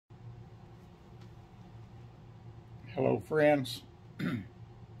Hello, friends. I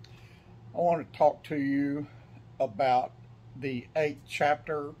want to talk to you about the 8th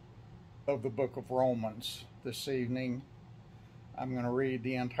chapter of the book of Romans this evening. I'm going to read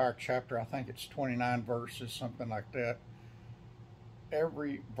the entire chapter. I think it's 29 verses, something like that.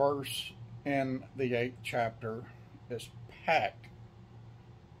 Every verse in the 8th chapter is packed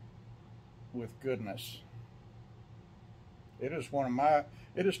with goodness. It is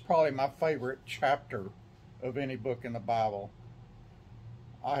probably my favorite chapter of any book in the Bible.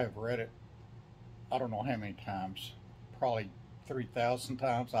 I have read it, I don't know how many times, probably 3,000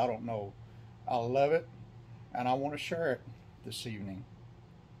 times, I don't know. I love it, and I want to share it this evening.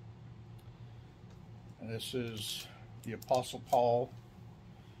 And this is the Apostle Paul.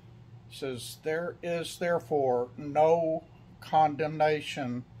 He says, "There is therefore no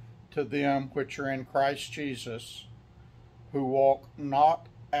condemnation to them which are in Christ Jesus, who walk not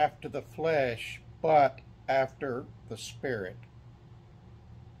after the flesh, but after the Spirit."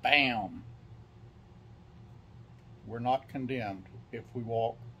 Bam! We're not condemned if we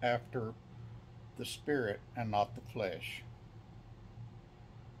walk after the Spirit and not the flesh.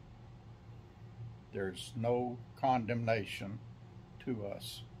 There's no condemnation to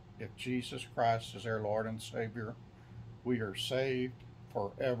us. If Jesus Christ is our Lord and Savior, we are saved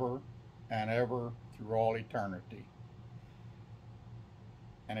forever and ever through all eternity.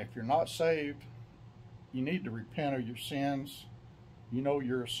 And if you're not saved, you need to repent of your sins. You know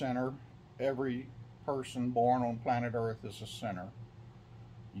you're a sinner. Every person born on planet Earth is a sinner.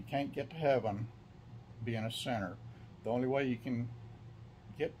 You can't get to heaven being a sinner. The only way you can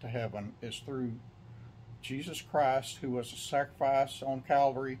get to heaven is through Jesus Christ, who was a sacrifice on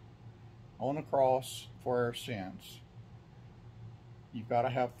Calvary, on the cross for our sins. You've got to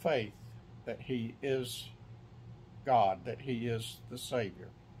have faith that He is God, that He is the Savior.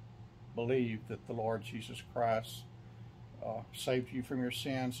 Believe that the Lord Jesus Christ saved you from your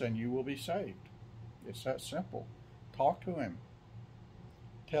sins, and you will be saved. It's that simple. Talk to Him.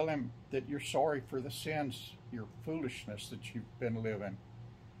 Tell Him that you're sorry for the sins, your foolishness that you've been living.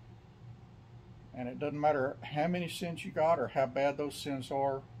 And it doesn't matter how many sins you got or how bad those sins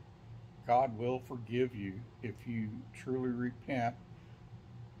are, God will forgive you if you truly repent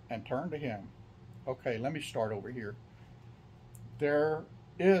and turn to Him. Okay, let me start over here. There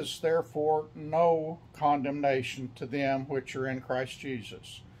is therefore no condemnation to them which are in Christ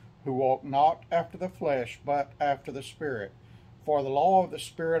Jesus, who walk not after the flesh, but after the Spirit. For the law of the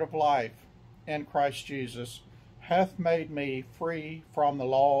Spirit of life in Christ Jesus hath made me free from the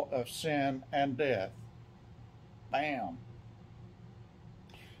law of sin and death. Bam.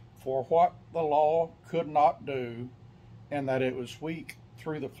 For what the law could not do, in that it was weak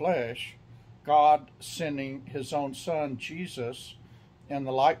through the flesh, God sending His own Son Jesus in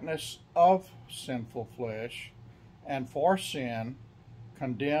the likeness of sinful flesh, and for sin,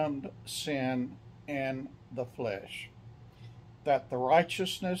 condemned sin in the flesh, that the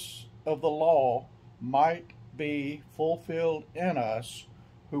righteousness of the law might be fulfilled in us,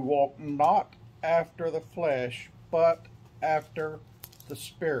 who walk not after the flesh, but after the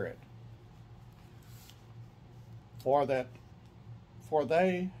Spirit. For they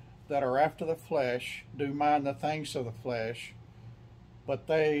that are after the flesh do mind the things of the flesh, but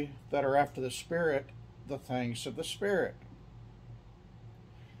they that are after the Spirit, the things of the Spirit.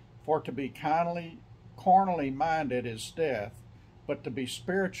 For to be carnally minded is death, but to be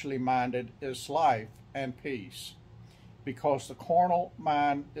spiritually minded is life and peace. Because the carnal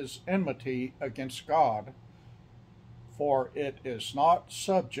mind is enmity against God, for it is not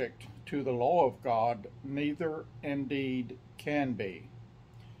subject to the law of God, neither indeed can be.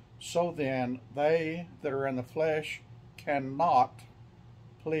 So then, they that are in the flesh cannot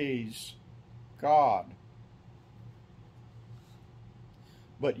please God.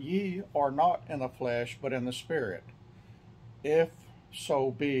 But ye are not in the flesh, but in the Spirit, if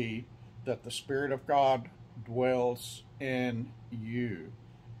so be that the Spirit of God dwells in you.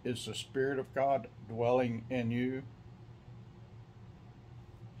 Is the Spirit of God dwelling in you?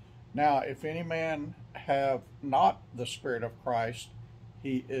 Now, if any man have not the Spirit of Christ,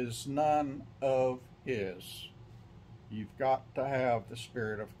 he is none of His. You've got to have the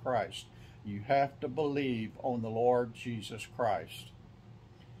Spirit of Christ. You have to believe on the Lord Jesus Christ.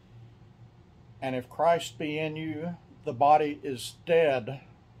 And if Christ be in you, the body is dead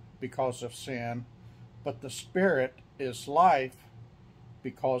because of sin, but the Spirit is life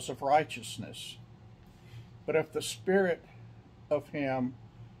because of righteousness. But if the Spirit of Him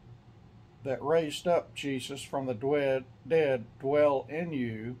that raised up Jesus from the dead dwell in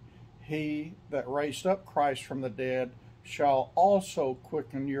you, He that raised up Christ from the dead shall also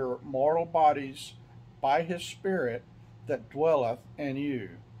quicken your mortal bodies by his Spirit that dwelleth in you.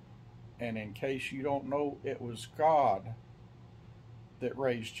 And in case you don't know, it was God that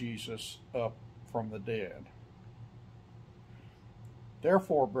raised Jesus up from the dead.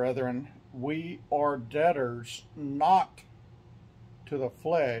 Therefore, brethren, we are debtors not to the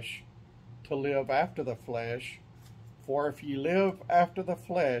flesh, to live after the flesh. For if ye live after the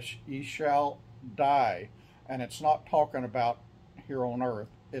flesh, ye shall die. And it's not talking about here on earth.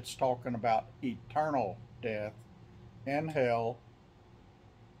 It's talking about eternal death in hell,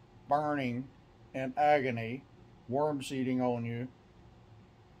 burning in agony, worms eating on you.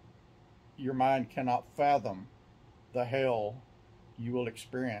 Your mind cannot fathom the hell you will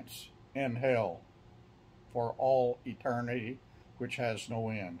experience in hell for all eternity, which has no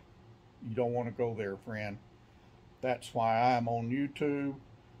end. You don't want to go there, friend. That's why I'm on YouTube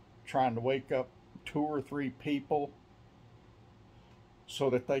trying to wake up 2 or 3 people so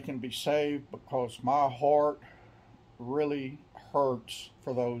that they can be saved, because my heart really hurts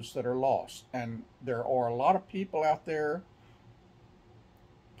for those that are lost. And there are a lot of people out there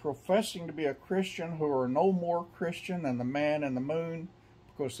professing to be a Christian who are no more Christian than the man in the moon,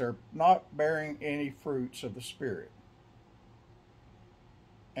 because they're not bearing any fruits of the Spirit.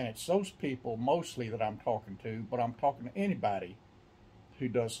 And it's those people mostly that I'm talking to, but I'm talking to anybody who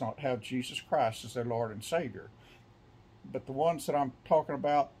does not have Jesus Christ as their Lord and Savior. But the ones that I'm talking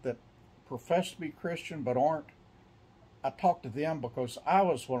about that profess to be Christian but aren't, I talk to them because I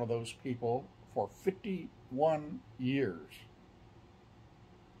was one of those people for 51 years.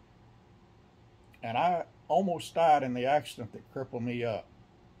 And I almost died in the accident that crippled me up.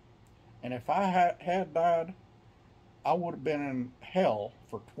 And if I had died, I would have been in hell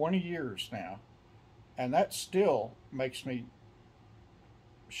for 20 years now. And that still makes me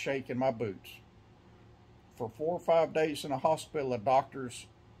shake in my boots. For 4 or 5 days in the hospital, the doctors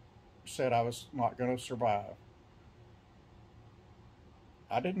said I was not going to survive.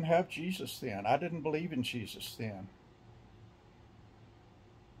 I didn't have Jesus then. I didn't believe in Jesus then.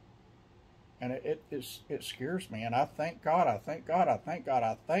 And it scares me. And I thank God, I thank God, I thank God,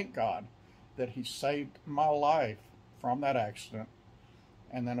 I thank God that He saved my life from that accident.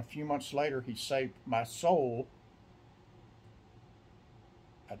 And then a few months later, He saved my soul.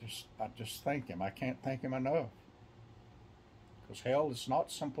 I just thank Him. I can't thank Him enough. Because hell is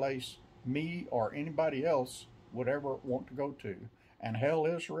not someplace me or anybody else would ever want to go to. And hell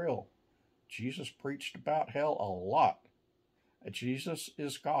is real. Jesus preached about hell a lot. Jesus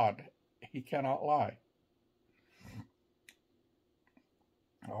is God. He cannot lie.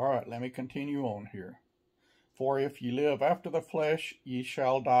 All right, let me continue on here. For if ye live after the flesh, ye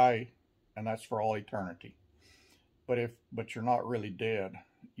shall die, and that's for all eternity. But you're not really dead.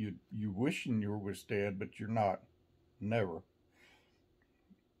 You wishing you was dead, but you're not. Never.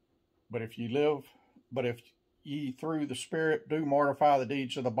 But if ye through the Spirit do mortify the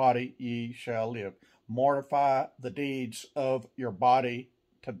deeds of the body, ye shall live. Mortify the deeds of your body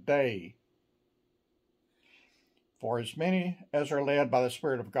today. For as many as are led by the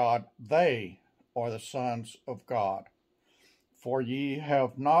Spirit of God, they are the sons of God. For ye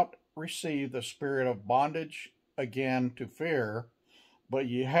have not received the spirit of bondage again to fear, but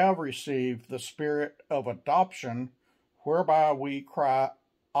ye have received the Spirit of adoption, whereby we cry,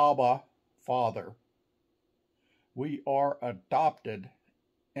 Abba, Father. We are adopted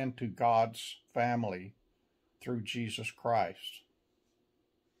into God's family through Jesus Christ.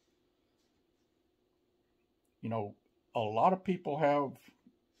 You know, a lot of people have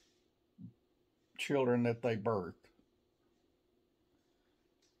children that they birthed.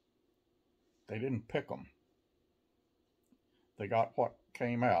 They didn't pick them. They got what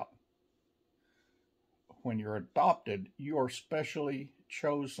came out. When you're adopted, you are specially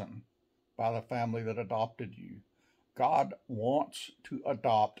chosen by the family that adopted you. God wants to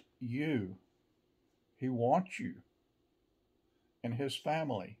adopt you. He wants you in His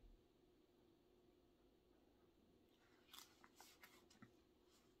family.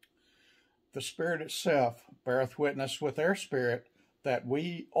 The Spirit itself beareth witness with their spirit that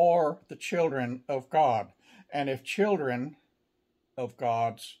we are the children of God. And if children of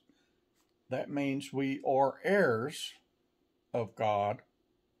God's, that means we are heirs of God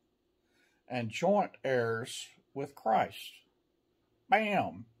and joint heirs with Christ.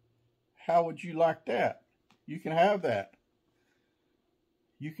 Bam! How would you like that? You can have that.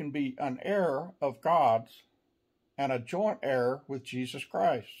 You can be an heir of God's and a joint heir with Jesus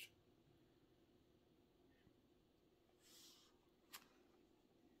Christ.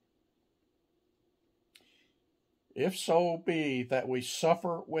 If so be that we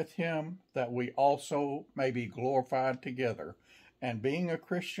suffer with Him, that we also may be glorified together. And being a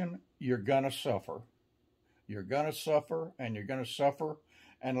Christian, you're going to suffer. You're going to suffer, and you're going to suffer.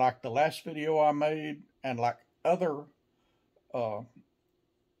 And like the last video I made, and like other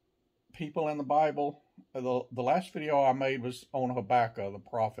people in the Bible, the last video I made was on Habakkuk, the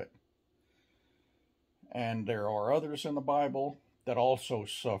prophet. And there are others in the Bible that also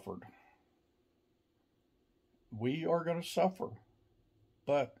suffered. We are going to suffer,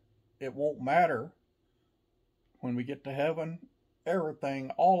 but it won't matter. When we get to heaven,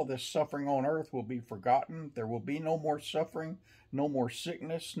 everything, all of this suffering on earth will be forgotten. There will be no more suffering, no more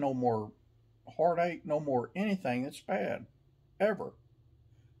sickness, no more heartache, no more anything that's bad, ever.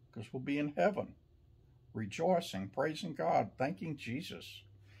 Because we'll be in heaven, rejoicing, praising God, thanking Jesus.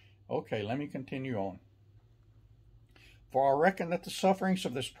 Okay, let me continue on. For I reckon that the sufferings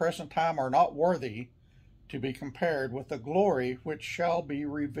of this present time are not worthy to be compared with the glory which shall be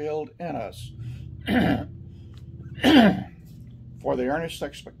revealed in us. For the earnest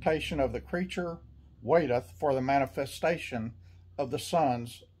expectation of the creature waiteth for the manifestation of the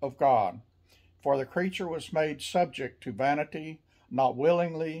sons of God. For the creature was made subject to vanity, not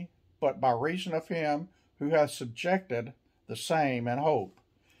willingly, but by reason of him who hath subjected the same in hope.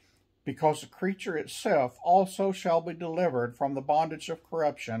 Because the creature itself also shall be delivered from the bondage of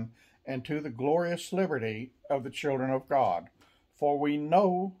corruption into the glorious liberty of the children of God. For we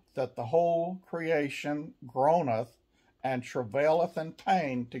know that the whole creation groaneth and travaileth in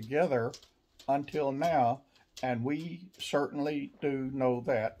pain together until now, and we certainly do know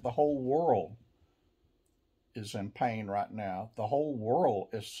that. The whole world is in pain right now. The whole world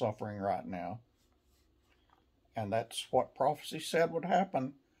is suffering right now. And that's what prophecy said would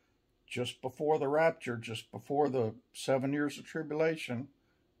happen just before the rapture, just before the 7 years of tribulation.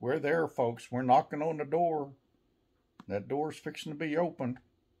 We're there, folks. We're knocking on the door. That door's fixing to be opened.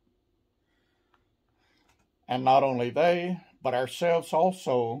 And not only they, but ourselves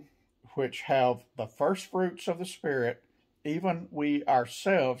also, which have the first fruits of the Spirit, even we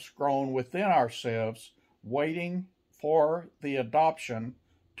ourselves grown within ourselves, waiting for the adoption,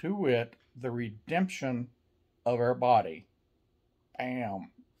 to wit, the redemption of our body.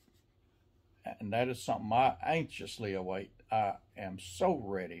 Bam. And that is something I anxiously await. I am so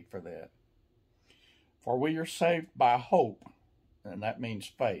ready for that. For we are saved by hope, and that means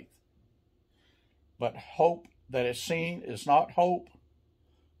faith. But hope that is seen is not hope.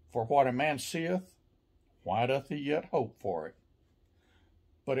 For what a man seeth, why doth he yet hope for it?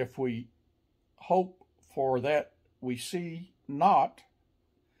 But if we hope for that we see not,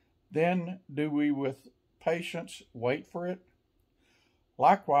 then do we with patience wait for it?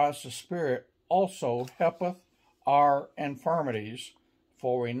 Likewise the Spirit also helpeth our infirmities,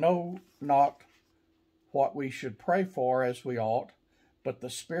 for we know not what we should pray for as we ought, but the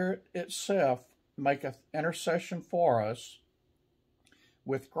Spirit itself maketh intercession for us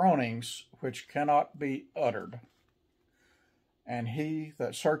with groanings which cannot be uttered. And he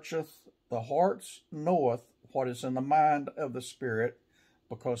that searcheth the hearts knoweth what is in the mind of the Spirit,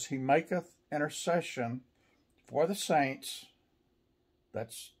 because he maketh intercession for the saints,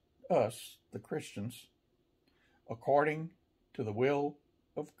 that's us, the Christians, according to the will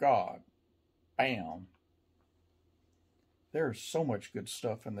of God. Bam. There's so much good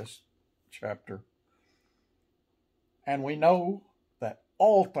stuff in this chapter. And we know that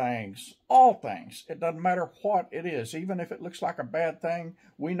all things, it doesn't matter what it is, even if it looks like a bad thing,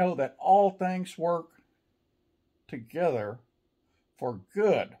 we know that all things work together for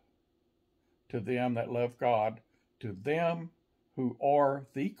good to them that love God, to them who are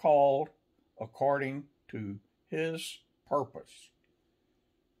the called according to his purpose.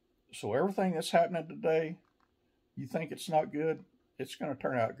 So everything that's happening today, you think it's not good, it's going to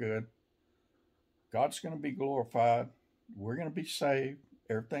turn out good. God's going to be glorified. We're going to be saved.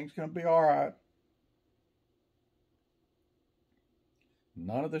 Everything's going to be all right.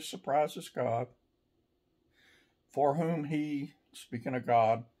 None of this surprises God. For whom he, speaking of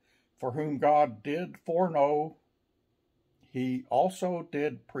God, for whom God did foreknow, he also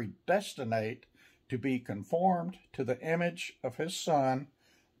did predestinate to be conformed to the image of his Son,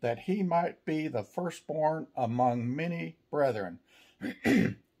 that he might be the firstborn among many brethren.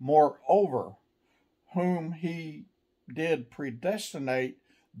 Moreover, whom he did predestinate,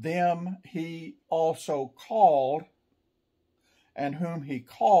 them he also called, and whom he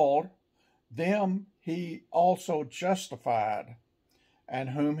called, them he also justified,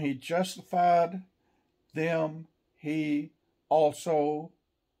 and whom he justified, them he also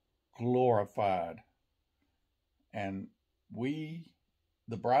glorified. And we,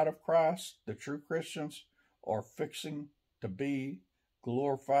 the bride of Christ, the true Christians, are fixing to be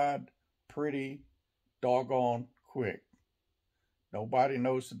glorified pretty doggone quick. Nobody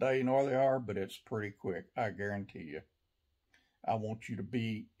knows the day nor the hour, but it's pretty quick, I guarantee you. I want you to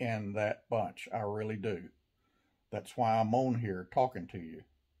be in that bunch. I really do. That's why I'm on here talking to you.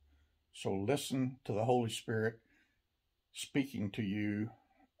 So listen to the Holy Spirit speaking to you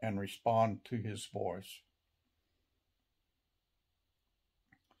and respond to his voice.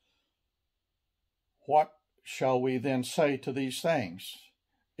 What shall we then say to these things?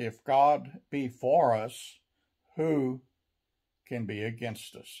 If God be for us, who can be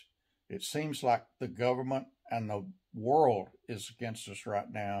against us? It seems like the government and the world is against us right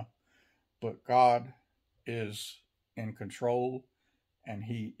now, but God is in control, and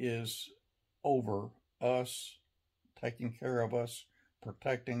he is over us, taking care of us,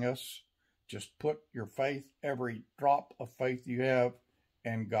 protecting us. Just put your faith, every drop of faith you have,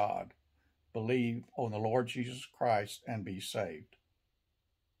 in God. Believe on the Lord Jesus Christ and be saved.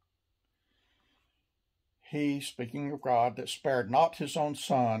 He, speaking of God, that spared not his own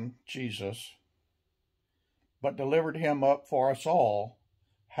Son, Jesus, but delivered him up for us all,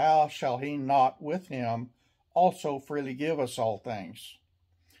 how shall he not with him also freely give us all things?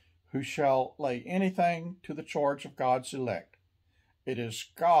 Who shall lay anything to the charge of God's elect? It is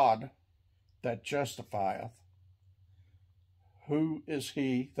God that justifieth. Who is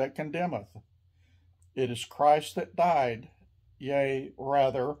he that condemneth? It is Christ that died, yea,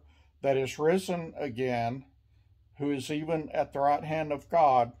 rather, that is risen again, who is even at the right hand of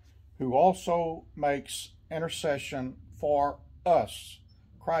God, who also makes intercession for us.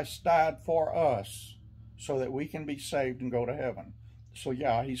 Christ died for us so that we can be saved and go to heaven. So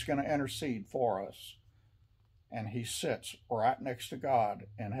yeah, he's going to intercede for us. And he sits right next to God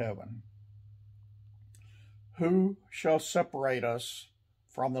in heaven. Who shall separate us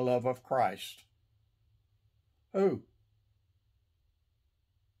from the love of Christ? Who?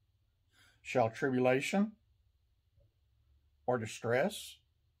 Shall tribulation, or distress,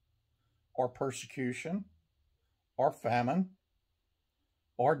 or persecution, or famine,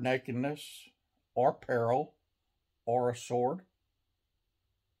 or nakedness, or peril, or a sword?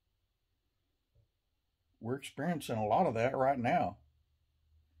 We're experiencing a lot of that right now.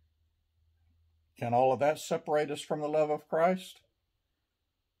 Can all of that separate us from the love of Christ?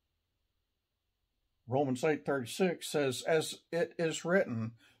 Romans 8:36 says, as it is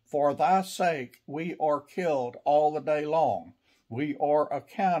written, for thy sake we are killed all the day long. We are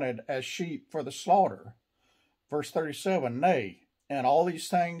accounted as sheep for the slaughter. Verse 37, nay, in all these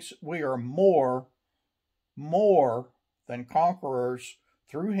things we are more than conquerors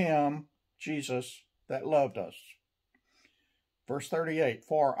through him, Jesus, that loved us. Verse 38,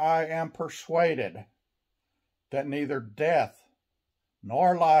 for I am persuaded that neither death,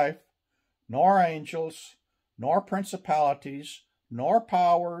 nor life, nor angels, nor principalities, nor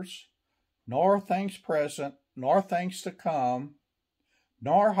powers, nor things present, nor things to come,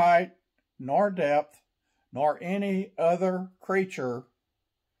 nor height, nor depth, nor any other creature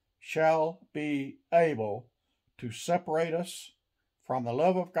shall be able to separate us from the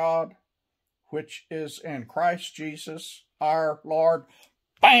love of God, which is in Christ Jesus our Lord.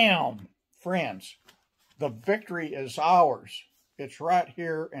 Bam! Friends, the victory is ours. It's right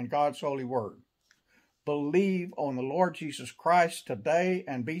here in God's holy word. Believe on the Lord Jesus Christ today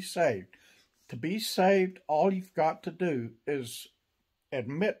and be saved. To be saved, all you've got to do is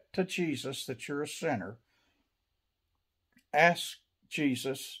admit to Jesus that you're a sinner. Ask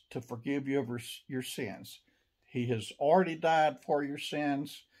Jesus to forgive you of your sins. He has already died for your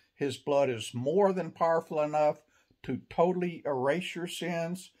sins. His blood is more than powerful enough to totally erase your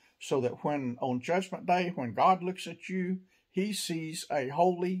sins, so that when on Judgment Day, when God looks at you, he sees a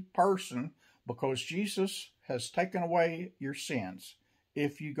holy person, because Jesus has taken away your sins.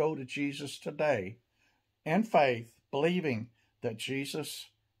 If you go to Jesus today in faith, believing that Jesus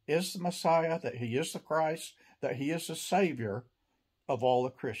is the Messiah, that he is the Christ, that he is the Savior of all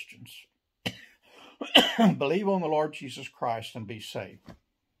the Christians. Believe on the Lord Jesus Christ and be saved.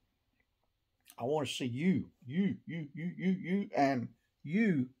 I want to see you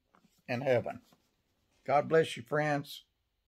in heaven. God bless you, friends.